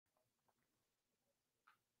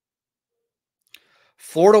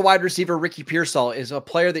Florida wide receiver Ricky Pearsall is a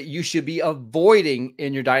player that you should be avoiding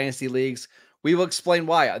in your dynasty leagues. We will explain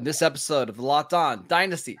why on this episode of the Locked On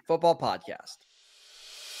Dynasty Football Podcast.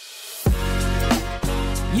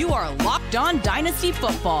 You are Locked On Dynasty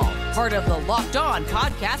Football, part of the Locked On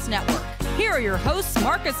Podcast Network. Here are your hosts,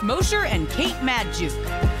 Marcus Mosher and Kate Madjuk.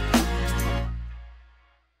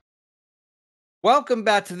 Welcome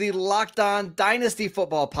back to the Locked On Dynasty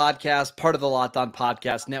Football Podcast, part of the Locked On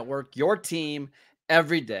Podcast Network, your team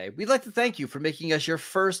every day. We'd like to thank you for making us your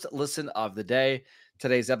first listen of the day.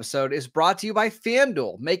 Today's episode is brought to you by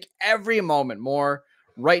FanDuel. Make every moment more.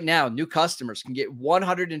 Right now, new customers can get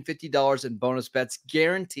 $150 in bonus bets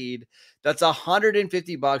guaranteed. That's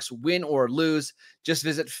 $150 win or lose. Just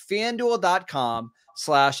visit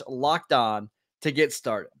FanDuel.com/lockedon to get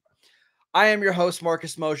started. I am your host,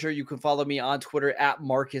 Marcus Mosher. You can follow me on Twitter at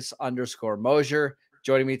Marcus_Mosher.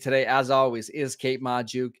 Joining me today, as always, is Kate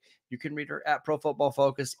Madjuk. You can read her at Pro Football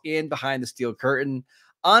Focus and Behind the Steel Curtain.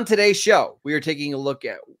 On today's show, we are taking a look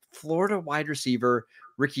at Florida wide receiver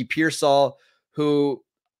Ricky Pearsall, who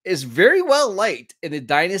is very well liked in the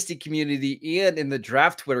dynasty community and in the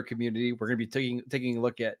draft Twitter community. We're going to be taking a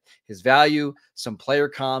look at his value, some player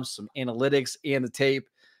comps, some analytics, and the tape.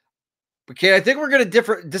 Okay, I think we're going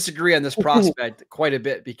to disagree on this prospect quite a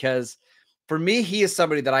bit because for me, he is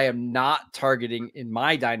somebody that I am not targeting in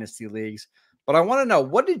my dynasty leagues. But I want to know,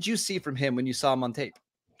 what did you see from him when you saw him on tape?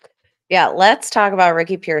 Yeah, let's talk about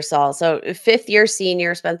Ricky Pearsall. So, fifth-year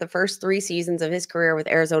senior, spent the first 3 seasons of his career with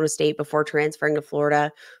Arizona State before transferring to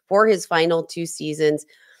Florida for his final 2 seasons.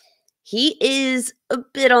 He is a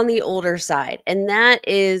bit on the older side, and that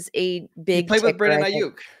is a big. He played with Brandon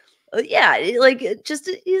Ayuk. Yeah, like he's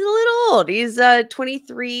a little old. He's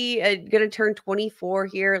 23, going to turn 24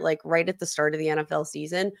 here, like right at the start of the NFL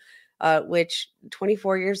season, which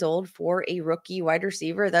 24 years old for a rookie wide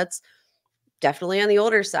receiver, that's definitely on the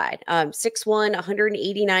older side. 6'1",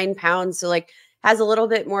 189 pounds. So like has a little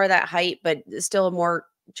bit more of that height, but still a more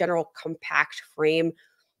general compact frame.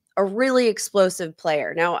 A really explosive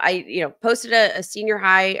player. Now I, posted a senior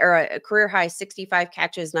high or a career high 65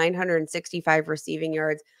 catches, 965 receiving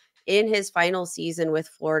yards in his final season with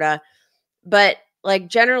Florida. But like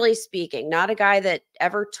generally speaking, not a guy that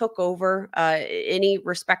ever took over any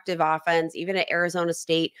respective offense, even at Arizona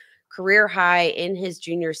State. Career high in his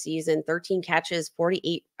junior season, 13 catches,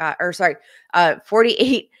 48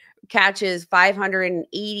 catches,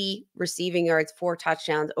 580 receiving yards, 4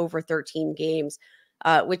 touchdowns over 13 games,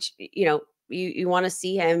 which, you want to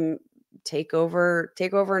see him take over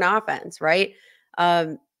an offense, right?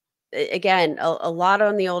 Again, a lot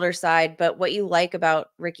on the older side, but what you like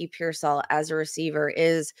about Ricky Pearsall as a receiver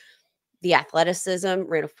is the athleticism.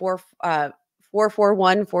 Ran a 4.41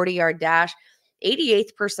 40-yard dash,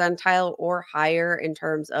 88th percentile or higher in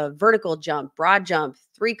terms of vertical jump, broad jump,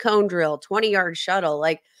 3-cone drill, 20-yard shuttle.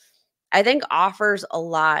 Like, I think offers a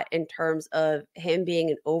lot in terms of him being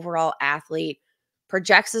an overall athlete,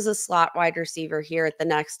 projects as a slot wide receiver here at the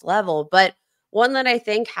next level, but one that I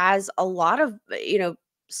think has a lot of,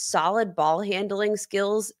 solid ball handling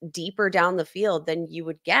skills deeper down the field than you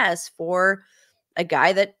would guess for a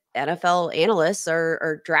guy that NFL analysts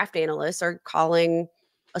or draft analysts are calling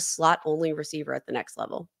a slot only receiver at the next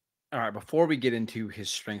level. All right, before we get into his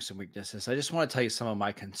strengths and weaknesses, I just want to tell you some of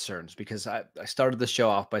my concerns because I started the show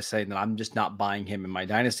off by saying that I'm just not buying him in my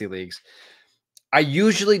dynasty leagues. I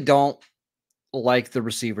usually don't like the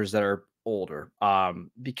receivers that are older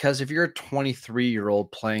because if you're a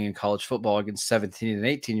 23-year-old playing in college football against 17 and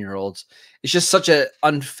 18-year-olds, it's just such an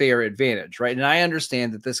unfair advantage, right? And I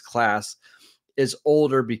understand that this class is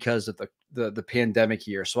older because of the pandemic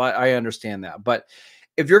year, so I understand that. But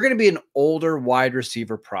if you're going to be an older wide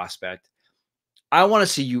receiver prospect, I want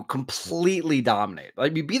to see you completely dominate.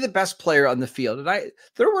 Like, you be the best player on the field. And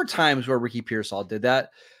there were times where Ricky Pearsall did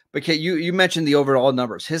that. But Kate, you mentioned the overall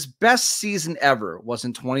numbers. His best season ever was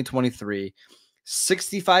in 2023,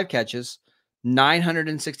 65 catches,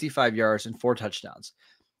 965 yards, and 4 touchdowns.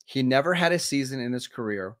 He never had a season in his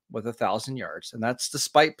career with 1,000 yards, and that's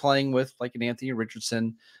despite playing with like an Anthony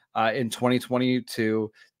Richardson in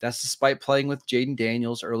 2022. That's despite playing with Jaden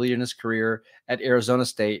Daniels early in his career at Arizona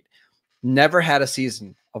State. Never had a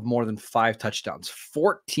season of more than 5 touchdowns,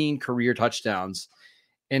 14 career touchdowns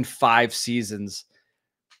in 5 seasons.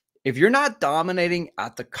 If you're not dominating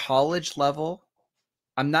at the college level,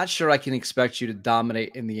 I'm not sure I can expect you to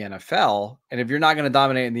dominate in the NFL. And if you're not going to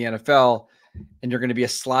dominate in the NFL and you're going to be a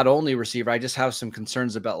slot only receiver, I just have some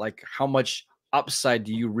concerns about like how much upside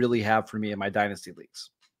do you really have for me in my dynasty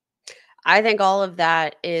leagues? I think all of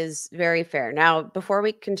that is very fair. Now, before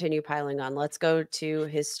we continue piling on, let's go to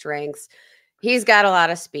his strengths. He's got a lot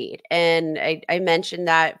of speed. And I mentioned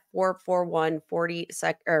that 4.41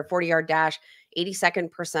 40-yard dash, 82nd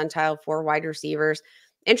percentile for wide receivers.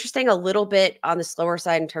 Interesting, a little bit on the slower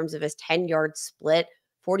side in terms of his 10-yard split,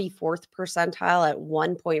 44th percentile at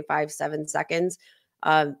 1.57 seconds.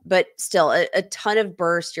 But still a ton of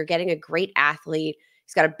burst. You're getting a great athlete.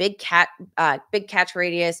 He's got a big catch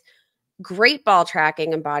radius, great ball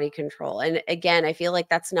tracking and body control. And again, I feel like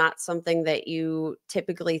that's not something that you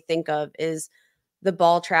typically think of, is the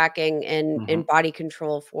ball tracking and body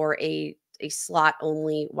control for a slot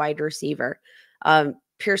only wide receiver.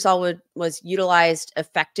 Pearsall was utilized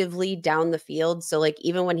effectively down the field. So like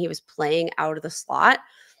even when he was playing out of the slot,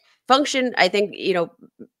 functioned, I think,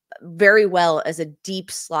 very well as a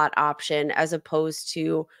deep slot option, as opposed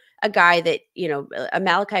to a guy that, a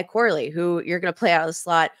Malachi Corley, who you're going to play out of the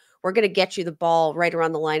slot. We're going to get you the ball right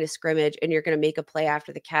around the line of scrimmage and you're going to make a play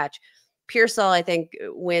after the catch. Pearsall, I think,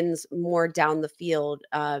 wins more down the field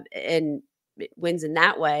and wins in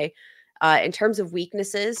that way. In terms of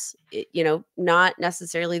weaknesses, not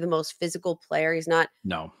necessarily the most physical player. He's not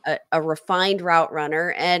a refined route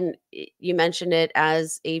runner. And you mentioned it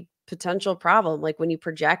as a potential problem, like when you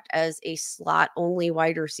project as a slot only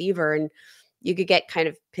wide receiver and you could get kind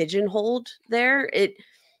of pigeonholed there.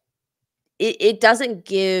 It doesn't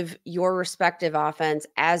give your respective offense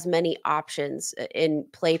as many options in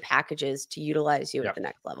play packages to utilize you at the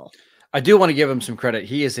next level. I do want to give him some credit.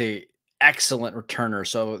 He is a excellent returner,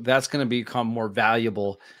 so that's going to become more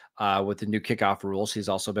valuable with the new kickoff rules. He's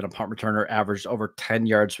also been a punt returner, averaged over 10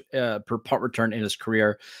 yards per punt return in his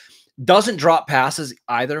career. Doesn't drop passes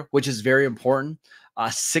either, which is very important.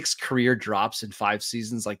 6 career drops in 5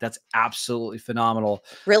 seasons. Like, that's absolutely phenomenal.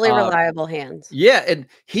 Really reliable hands. Yeah. And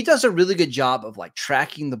he does a really good job of like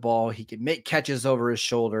tracking the ball. He can make catches over his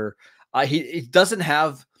shoulder. He doesn't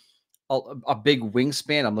have a big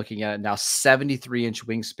wingspan. I'm looking at it now, 73-inch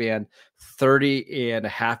wingspan,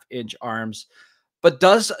 30.5-inch arms, but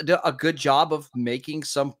does a good job of making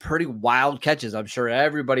some pretty wild catches. I'm sure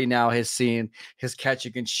everybody now has seen his catch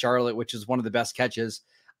against Charlotte, which is one of the best catches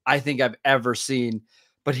I think I've ever seen.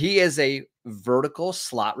 But he is a vertical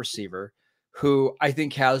slot receiver who I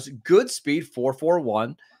think has good speed,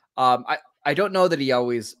 4.41. I don't know that he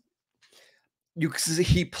always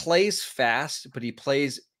he plays fast, but he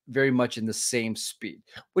plays very much in the same speed,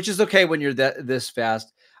 which is okay when you're this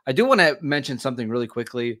fast. I do want to mention something really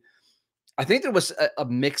quickly. I think there was a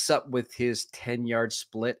mix-up with his 10-yard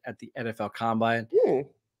split at the NFL Combine. Ooh.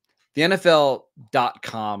 The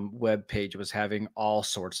NFL.com webpage was having all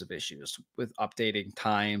sorts of issues with updating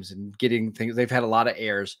times and getting things. They've had a lot of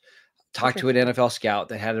errors. Talked to an NFL scout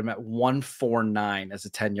that had him at 1.49 as a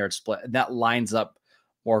 10-yard split, and that lines up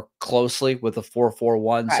more closely with a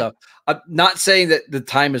 4.41. Right. So I'm not saying that the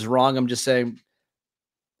time is wrong. I'm just saying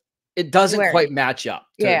it doesn't quite match up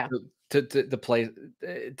to the play,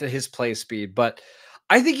 to his play speed. But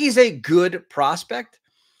I think he's a good prospect.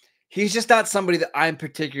 He's just not somebody that I'm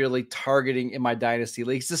particularly targeting in my dynasty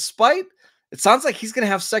leagues, despite it sounds like he's going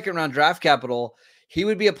to have 2nd-round draft capital. He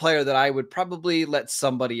would be a player that I would probably let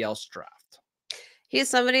somebody else draft. He's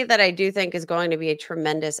somebody that I do think is going to be a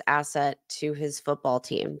tremendous asset to his football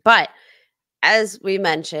team. But as we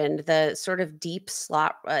mentioned, the sort of deep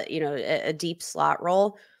slot, a deep slot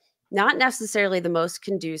role, not necessarily the most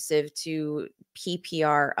conducive to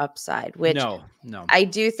PPR upside, which no. I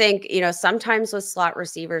do think, sometimes with slot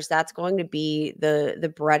receivers, that's going to be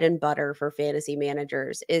the bread and butter for fantasy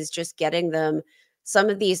managers, is just getting them some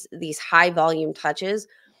of these high volume touches.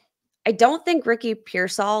 I don't think Ricky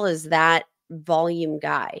Pearsall is that volume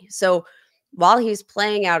guy. So while he's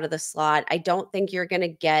playing out of the slot, I don't think you're going to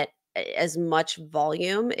get as much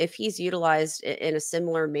volume if he's utilized in a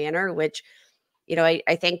similar manner, which,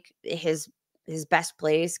 I think his best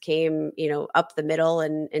plays came, up the middle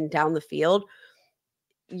and down the field.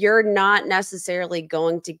 You're not necessarily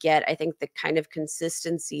going to get, I think, the kind of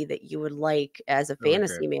consistency that you would like as a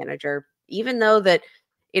fantasy manager, even though that,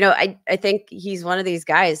 I think he's one of these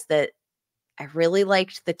guys that I really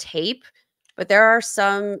liked the tape, but there are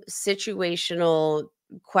some situational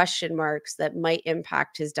question marks that might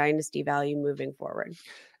impact his dynasty value moving forward.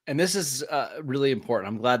 And this is really important.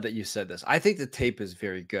 I'm glad that you said this. I think the tape is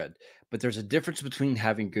very good, but there's a difference between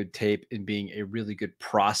having good tape and being a really good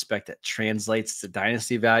prospect that translates to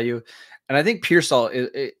dynasty value. And I think Pearsall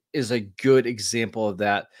is a good example of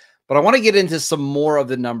that. But I want to get into some more of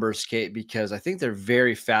the numbers, Kate, because I think they're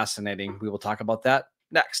very fascinating. We will talk about that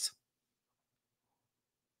next.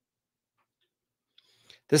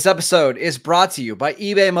 This episode is brought to you by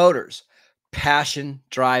eBay Motors. Passion,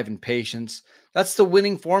 drive, and patience. That's the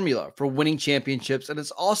winning formula for winning championships, and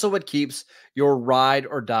it's also what keeps your ride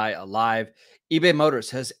or die alive. eBay Motors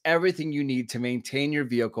has everything you need to maintain your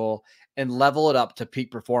vehicle and level it up to peak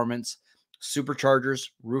performance. Superchargers,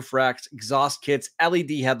 roof racks, exhaust kits,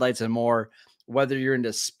 LED headlights, and more. Whether you're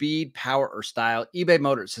into speed, power, or style, eBay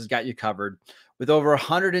Motors has got you covered. With over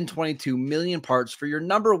 122 million parts for your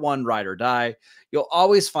number one ride or die, you'll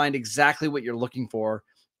always find exactly what you're looking for.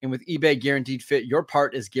 And with eBay Guaranteed Fit, your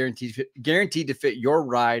part is guaranteed to fit your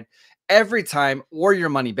ride every time or your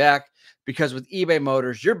money back. Because with eBay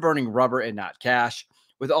Motors, you're burning rubber and not cash.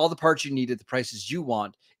 With all the parts you need at the prices you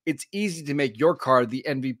want, it's easy to make your car the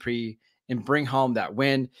MVP and bring home that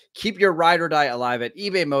win. Keep your ride or die alive at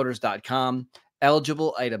ebaymotors.com.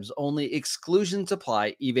 Eligible items only. Exclusions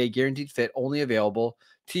apply. eBay Guaranteed Fit only available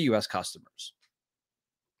to U.S. customers.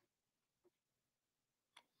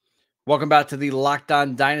 Welcome back to the Locked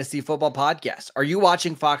On Dynasty Football Podcast. Are you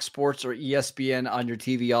watching Fox Sports or ESPN on your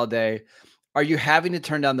TV all day? Are you having to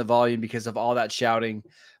turn down the volume because of all that shouting?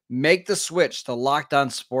 Make the switch to Locked On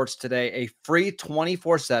Sports today, a free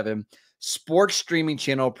 24/7 sports streaming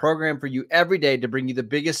channel program for you every day to bring you the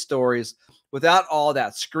biggest stories without all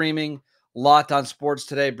that screaming. Locked On Sports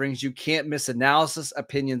today brings you can't miss analysis,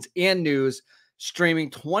 opinions, and news streaming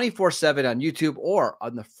 24/7 on YouTube or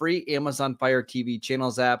on the free Amazon Fire TV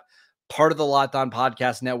channels app. Part of the Locked On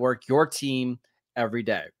Podcast Network, your team every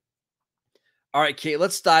day. All right, Kate,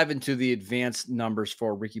 let's dive into the advanced numbers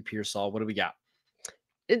for Ricky Pearsall. What do we got?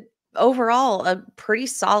 Overall, a pretty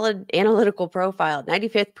solid analytical profile.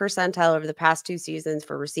 95th percentile over the past 2 seasons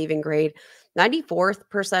for receiving grade, 94th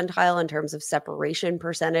percentile in terms of separation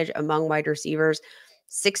percentage among wide receivers,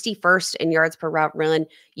 61st in yards per route run.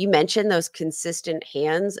 You mentioned those consistent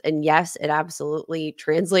hands, and yes, it absolutely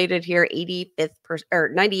translated here.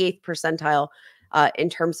 98th percentile in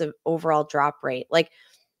terms of overall drop rate. Like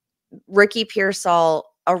Ricky Pearsall,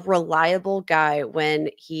 a reliable guy when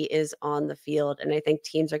he is on the field, and I think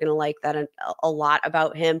teams are going to like that a lot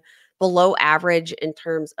about him. Below average in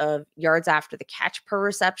terms of yards after the catch per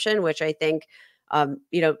reception, which I think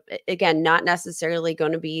again, not necessarily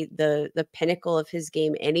going to be the pinnacle of his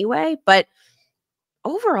game anyway, but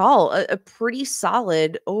overall, a pretty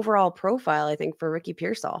solid overall profile, I think, for Ricky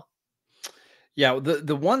Pearsall. Yeah,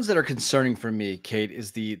 the ones that are concerning for me, Kate,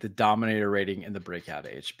 is the dominator rating and the breakout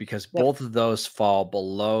age, because both of those fall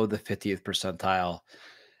below the 50th percentile.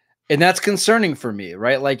 And that's concerning for me,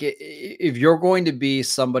 right? Like if you're going to be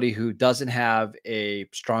somebody who doesn't have a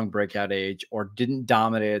strong breakout age or didn't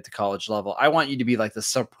dominate at the college level, I want you to be like the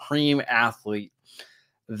supreme athlete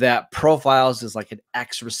that profiles as like an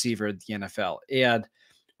X receiver in the NFL. And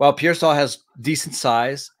while Pearsall has decent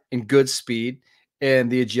size and good speed, and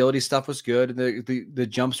the agility stuff was good, and the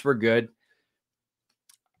jumps were good,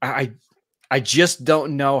 I just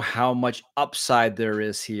don't know how much upside there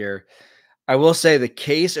is here. I will say the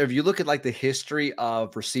case, or if you look at like the history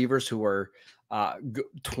of receivers who were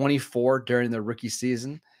 24 during the rookie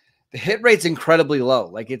season, the hit rate's incredibly low.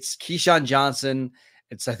 Like it's Keyshawn Johnson,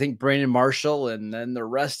 it's I think Brandon Marshall, and then the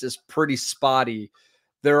rest is pretty spotty.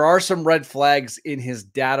 There are some red flags in his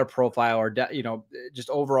data profile or just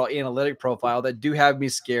overall analytic profile that do have me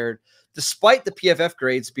scared, despite the PFF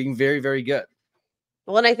grades being very, very good.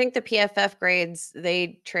 Well, and I think the PFF grades,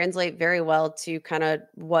 they translate very well to kind of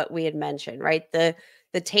what we had mentioned, right? The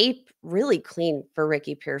tape really clean for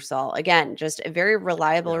Ricky Pearsall. Again, just a very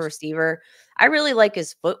reliable receiver. I really like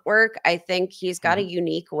his footwork. I think he's got a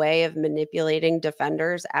unique way of manipulating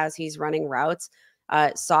defenders as he's running routes.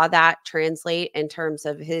 Saw that translate in terms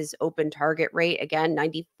of his open target rate. Again,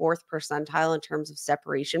 94th percentile in terms of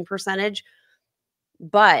separation percentage.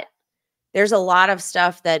 But there's a lot of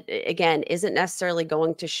stuff that, again, isn't necessarily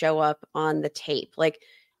going to show up on the tape. Like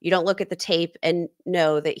you don't look at the tape and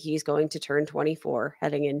know that he's going to turn 24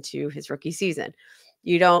 heading into his rookie season.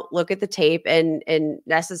 You don't look at the tape and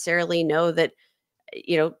necessarily know that,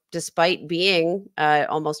 despite being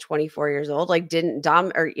almost 24 years old, like didn't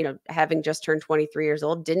having just turned 23 years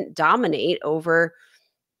old, didn't dominate over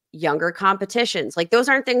younger competitions. Like those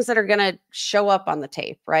aren't things that are going to show up on the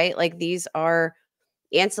tape, right? Like these are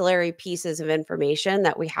ancillary pieces of information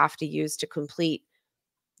that we have to use to complete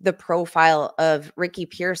the profile of Ricky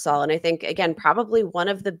Pearsall. And I think, again, probably one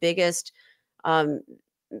of the biggest,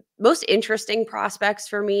 most interesting prospects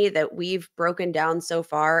for me that we've broken down so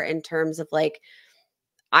far in terms of like,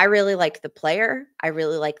 I really like the player. I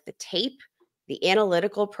really like the tape. The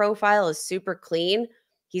analytical profile is super clean.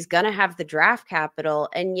 He's going to have the draft capital.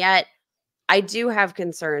 And yet I do have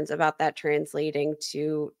concerns about that translating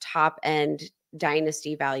to top end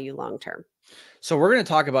dynasty value long term. So we're going to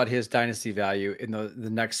talk about his dynasty value in the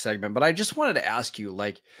next segment, but I just wanted to ask you,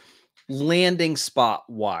 like, Landing spot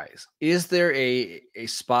wise, is there a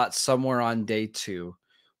spot somewhere on day 2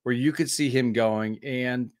 where you could see him going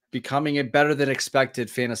and becoming a better than expected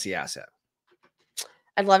fantasy asset?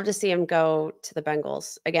 I'd love to see him go to the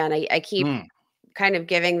Bengals. Again, I keep kind of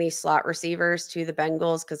giving these slot receivers to the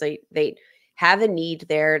Bengals because they have a need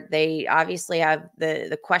there. They obviously have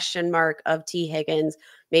the question mark of T. Higgins.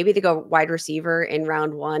 Maybe they go wide receiver in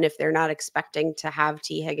round 1 if they're not expecting to have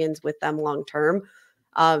T. Higgins with them long term.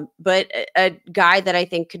 But a guy that I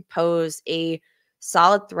think could pose a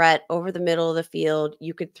solid threat over the middle of the field.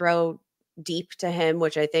 You could throw deep to him,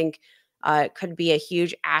 which I think could be a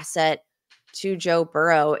huge asset to Joe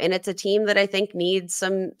Burrow. And it's a team that I think needs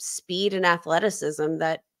some speed and athleticism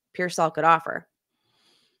that Pearsall could offer.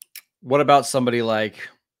 What about somebody like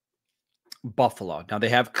Buffalo? Now they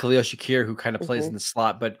have Khalil Shakir who kind of plays in the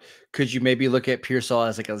slot, but could you maybe look at Pearsall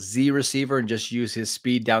as like a Z receiver and just use his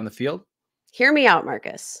speed down the field? Hear me out,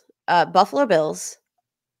 Marcus. Buffalo Bills,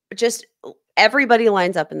 just everybody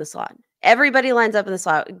lines up in the slot. Everybody lines up in the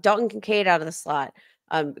slot. Dalton Kincaid out of the slot.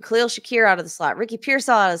 Khalil Shakir out of the slot. Ricky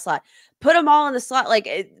Pearsall out of the slot. Put them all in the slot.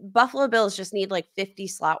 Buffalo Bills just need like 50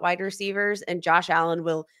 slot wide receivers, and Josh Allen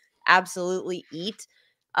will absolutely eat.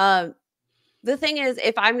 The thing is,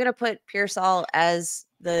 if I'm going to put Pearsall as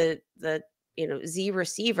the Z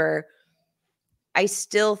receiver, I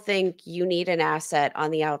still think you need an asset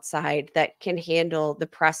on the outside that can handle the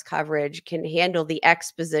press coverage, can handle the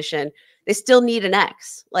X position. They still need an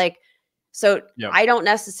X. Yep. I don't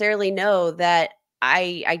necessarily know that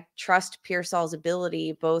I trust Pearsall's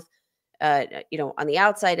ability both, on the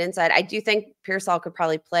outside, inside. I do think Pearsall could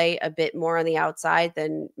probably play a bit more on the outside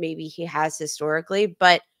than maybe he has historically,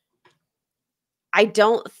 but I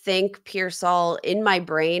don't think Pearsall, in my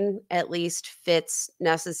brain at least, fits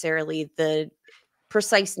necessarily the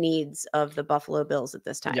precise needs of the Buffalo Bills at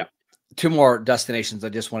this time. Yeah. 2 more destinations I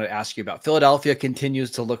just want to ask you about. Philadelphia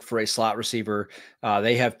continues to look for a slot receiver.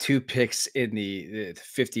 They have 2 picks in the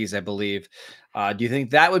 50s, I believe. Do you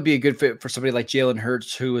think that would be a good fit for somebody like Jalen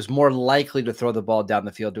Hurts, who is more likely to throw the ball down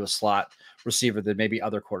the field to a slot receiver than maybe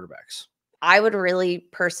other quarterbacks? I would really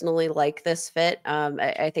personally like this fit.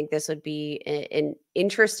 I think this would be an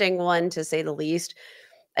interesting one, to say the least.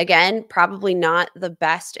 Again, probably not the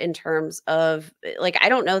best in terms of I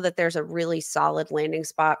don't know that there's a really solid landing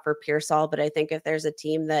spot for Pearsall, but I think if there's a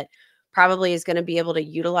team that probably is going to be able to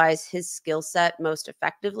utilize his skill set most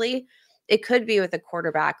effectively, it could be with a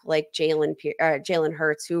quarterback like Jalen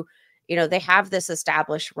Hurts, who, they have this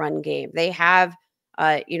established run game. They have,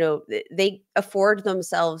 they afford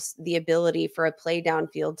themselves the ability for a play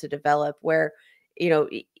downfield to develop where,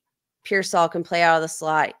 Pearsall can play out of the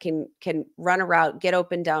slot, can run a route, get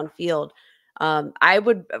open downfield. I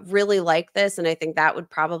would really like this, and I think that would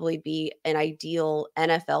probably be an ideal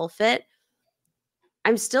NFL fit.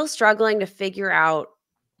 I'm still struggling to figure out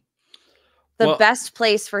the best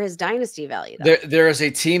place for his dynasty value, though. There is a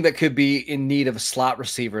team that could be in need of a slot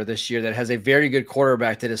receiver this year that has a very good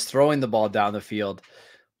quarterback that is throwing the ball down the field.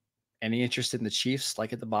 Any interest in the Chiefs,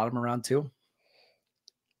 like at the bottom of round 2?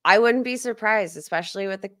 I wouldn't be surprised, especially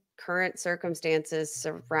with the current circumstances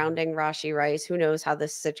surrounding Rashee Rice. Who knows how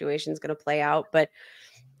this situation is going to play out, but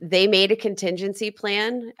they made a contingency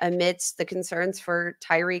plan amidst the concerns for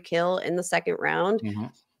Tyreek Hill in the 2nd round.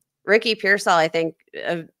 Ricky Pearsall, I think,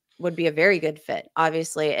 would be a very good fit,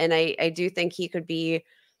 obviously. And I do think he could be,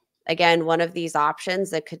 again, one of these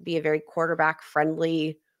options that could be a very quarterback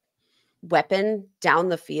friendly weapon down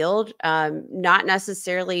the field. Not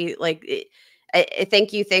necessarily I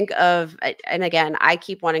think you think of, and again, I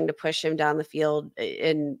keep wanting to push him down the field,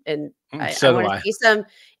 and I want to see some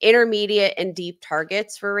intermediate and deep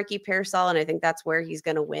targets for Ricky Pearsall, and I think that's where he's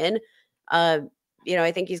going to win. I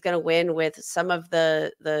think he's going to win with some of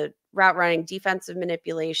the route running, defensive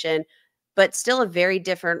manipulation, but still a very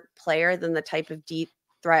different player than the type of deep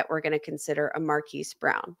threat we're going to consider a Marquise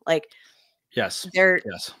Brown. Yes,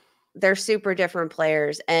 they're super different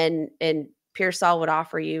players, and Pearsall would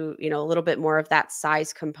offer you, a little bit more of that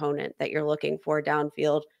size component that you're looking for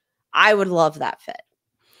downfield. I would love that fit.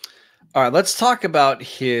 All right, let's talk about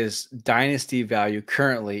his dynasty value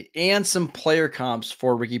currently and some player comps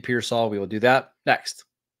for Ricky Pearsall. We will do that next.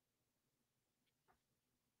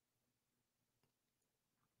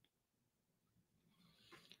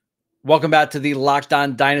 Welcome back to the Locked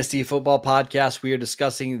On Dynasty Football Podcast. We are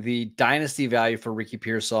discussing the dynasty value for Ricky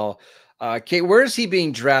Pearsall. Kate, where is he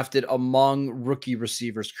being drafted among rookie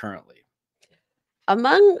receivers currently?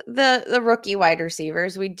 Among the rookie wide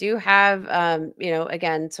receivers, we do have,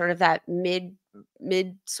 again, sort of that mid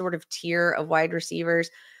sort of tier of wide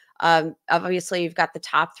receivers. Obviously, you've got the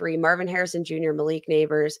top 3: Marvin Harrison Jr., Malik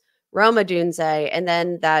Neighbors, Rome Odunze, and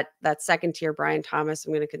then that second tier Brian Thomas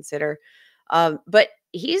I'm going to consider. But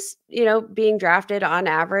he's, being drafted on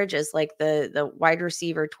average as like the wide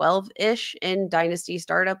receiver 12-ish in dynasty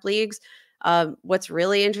startup leagues. What's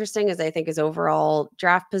really interesting is I think his overall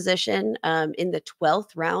draft position in the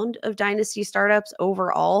 12th round of dynasty startups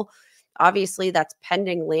overall. Obviously, that's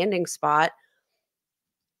pending landing spot.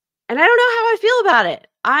 And I don't know how I feel about it.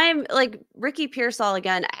 I'm like Ricky Pearsall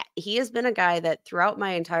again. He has been a guy that throughout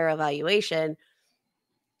my entire evaluation,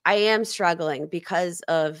 I am struggling because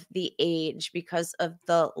of the age, because of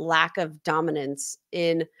the lack of dominance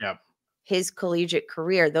in his collegiate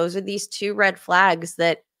career. Those are these two red flags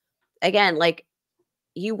that, again, like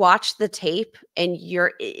you watch the tape and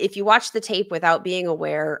if you watch the tape without being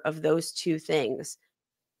aware of those two things,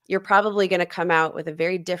 you're probably going to come out with a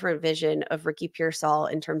very different vision of Ricky Pearsall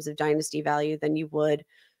in terms of dynasty value than you would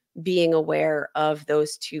being aware of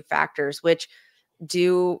those two factors, which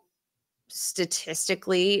do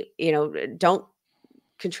statistically, don't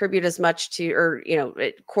contribute as much to, or,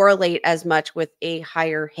 correlate as much with a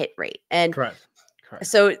higher hit rate. And correct.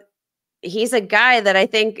 So he's a guy that I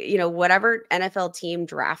think, whatever NFL team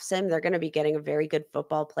drafts him, they're going to be getting a very good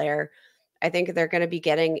football player. I think they're going to be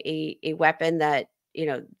getting a weapon that,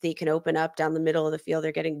 they can open up down the middle of the field.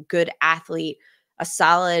 They're getting good athlete, a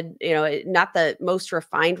solid, not the most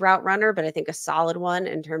refined route runner, but I think a solid one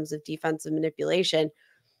in terms of defensive manipulation.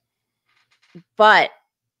 But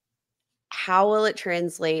how will it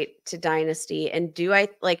translate to dynasty? And do I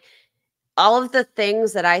like all of the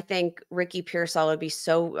things that I think Ricky Pearsall would be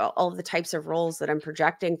all of the types of roles that I'm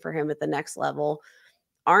projecting for him at the next level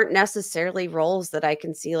aren't necessarily roles that I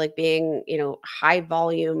can see like being, high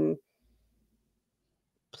volume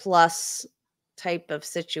plus type of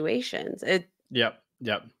situations. Yep.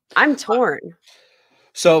 I'm torn.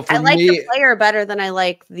 So for I like me, the player better than I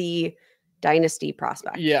like the dynasty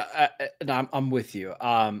prospect. Yeah, I'm with you.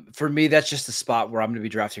 For me, that's just the spot where I'm going to be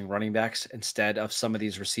drafting running backs instead of some of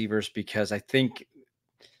these receivers because I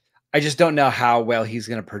just don't know how well he's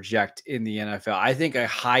going to project in the NFL. I think a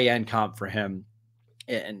high end comp for him,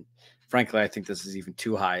 and frankly, I think this is even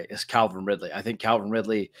too high, is Calvin Ridley. I think Calvin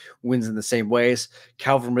Ridley wins in the same ways.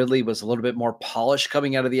 Calvin Ridley was a little bit more polished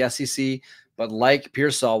coming out of the SEC, but like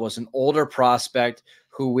Pearsall was an older prospect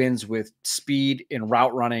who wins with speed in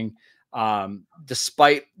route running.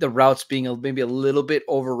 Despite the routes being maybe a little bit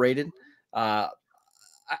overrated, Calvin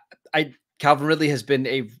Ridley has been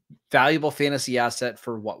a valuable fantasy asset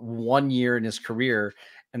for 1 year in his career.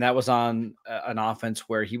 And that was on an offense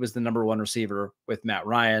where he was the number one receiver with Matt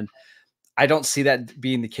Ryan. I don't see that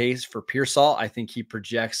being the case for Pearsall. I think he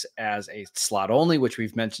projects as a slot only, which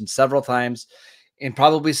we've mentioned several times, and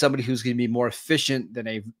probably somebody who's going to be more efficient than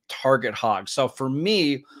a target hog. So for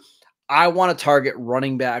me, I want to target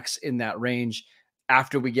running backs in that range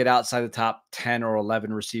after we get outside the top 10 or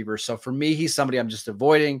 11 receivers. So for me, he's somebody I'm just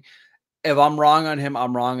avoiding. If I'm wrong on him,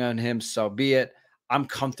 I'm wrong on him. So be it. I'm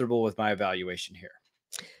comfortable with my evaluation here.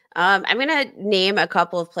 I'm going to name a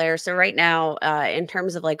couple of players. So right now, in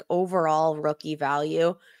terms of like overall rookie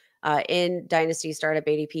value in Dynasty Startup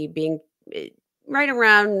ADP being right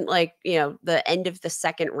around like, the end of the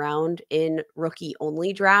second round in rookie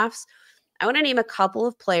only drafts, I want to name a couple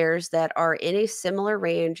of players that are in a similar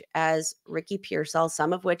range as Ricky Pearsall,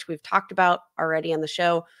 some of which we've talked about already on the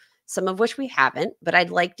show, some of which we haven't, but I'd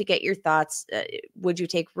like to get your thoughts. Would you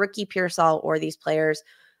take Ricky Pearsall or these players?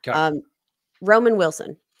 Okay. Roman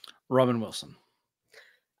Wilson.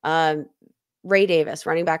 Ray Davis,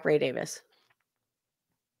 running back Ray Davis.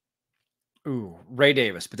 Ooh, Ray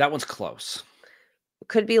Davis, but that one's close.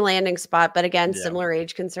 Could be landing spot, but again, similar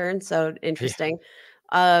age concern. So interesting.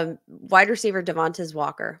 Yeah. Wide receiver Devontae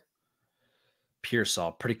Walker.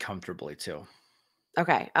 Pearsall, pretty comfortably too.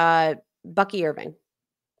 Okay. Bucky Irving.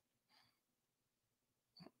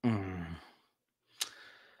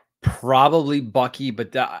 Probably Bucky,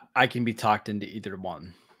 but I can be talked into either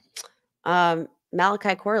one.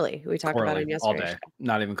 Malachi Corley, who we talked about in yesterday's all day. show.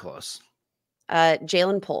 Not even close.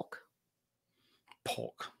 Jalen Polk.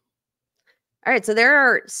 All right, so there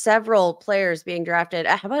are several players being drafted.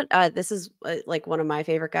 How about this is like one of my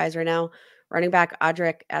favorite guys right now, running back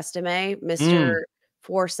Audric Estime, Mr.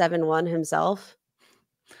 471 himself.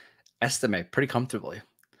 Estime, pretty comfortably.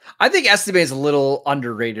 I think Estime is a little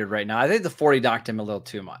underrated right now. I think the 40 knocked him a little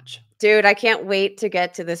too much. Dude, I can't wait to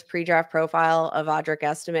get to this pre-draft profile of Audric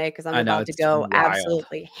Estime because I'm about to go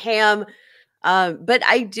absolutely ham. But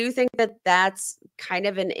I do think that that's kind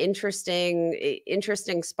of an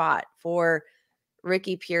interesting spot for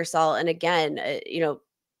Ricky Pearsall. And again,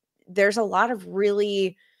 there's a lot of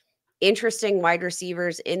really interesting wide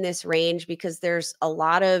receivers in this range because there's a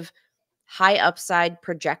lot of high upside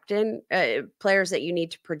projecting players that you need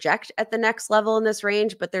to project at the next level in this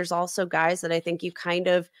range. But there's also guys that I think you kind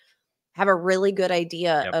of have a really good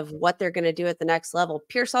idea of what they're going to do at the next level.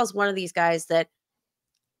 Pearsall's one of these guys that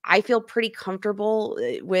I feel pretty comfortable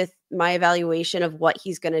with my evaluation of what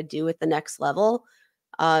he's going to do at the next level.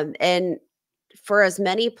 And for as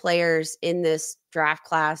many players in this draft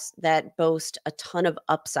class that boast a ton of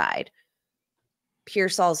upside,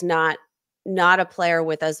 Pearsall's not a player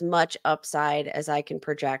with as much upside as I can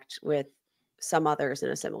project with some others in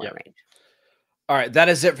a similar range. All right, that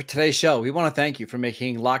is it for today's show. We want to thank you for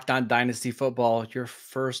making Locked On Dynasty Football your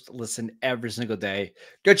first listen every single day.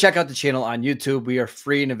 Go check out the channel on YouTube. We are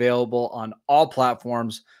free and available on all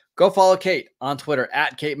platforms. Go follow Kate on Twitter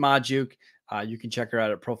at Kate Modjuk. You can check her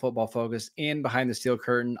out at Pro Football Focus and Behind the Steel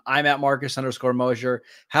Curtain. I'm at Marcus_Mosher.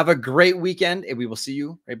 Have a great weekend, and we will see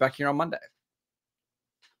you right back here on Monday.